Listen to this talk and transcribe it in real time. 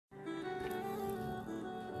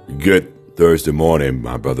Good Thursday morning,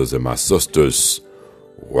 my brothers and my sisters.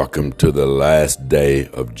 Welcome to the last day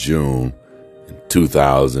of June in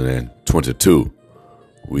 2022.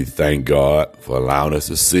 We thank God for allowing us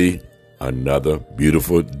to see another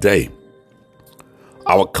beautiful day.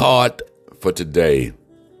 Our card for today,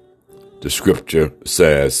 the scripture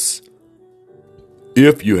says,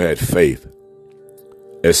 if you had faith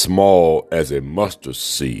as small as a mustard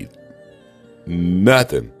seed,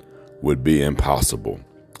 nothing would be impossible.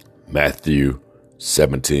 Matthew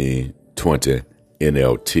 17:20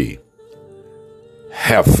 NLT.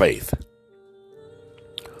 Have faith.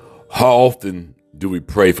 How often do we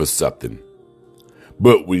pray for something,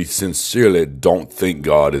 but we sincerely don't think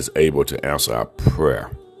God is able to answer our prayer?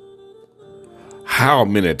 How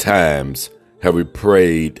many times have we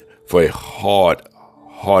prayed for a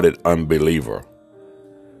hard-hearted unbeliever,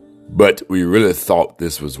 but we really thought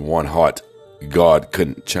this was one heart God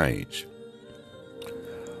couldn't change?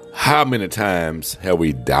 How many times have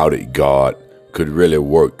we doubted God could really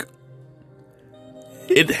work?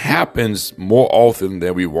 It happens more often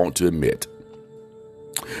than we want to admit.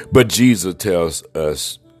 But Jesus tells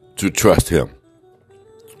us to trust Him.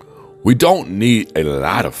 We don't need a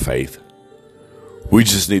lot of faith. We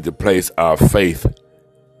just need to place our faith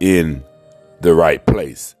in the right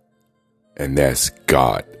place, and that's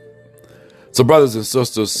God. So, brothers and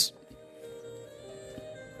sisters,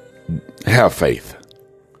 have faith.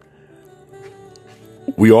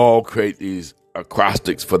 We all create these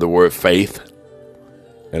acrostics for the word faith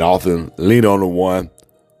and often lean on the one,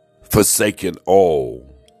 forsaken all.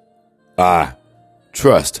 I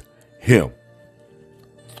trust Him.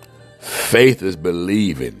 Faith is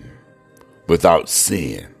believing without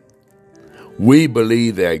seeing. We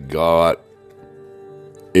believe that God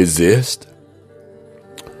exists.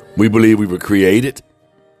 We believe we were created.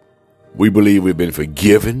 We believe we've been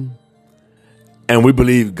forgiven. And we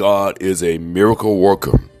believe God is a miracle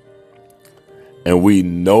worker. And we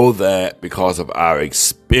know that because of our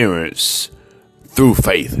experience through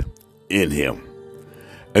faith in Him.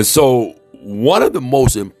 And so one of the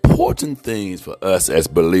most important things for us as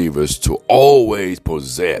believers to always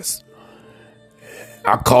possess,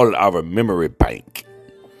 I call it our memory bank.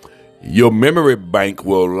 Your memory bank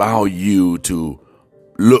will allow you to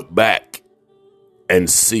look back and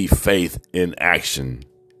see faith in action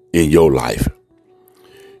in your life.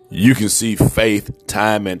 You can see faith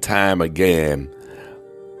time and time again,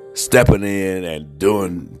 stepping in and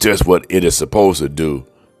doing just what it is supposed to do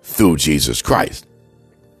through Jesus Christ.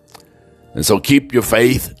 And so keep your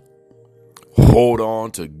faith. Hold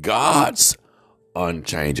on to God's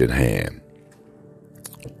unchanging hand.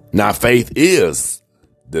 Now, faith is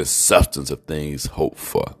the substance of things hoped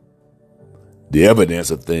for, the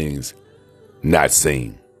evidence of things not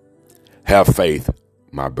seen. Have faith,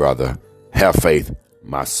 my brother. Have faith,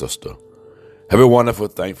 my sister. Have a wonderful,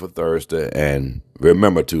 thankful Thursday, and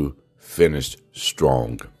remember to finish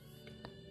strong.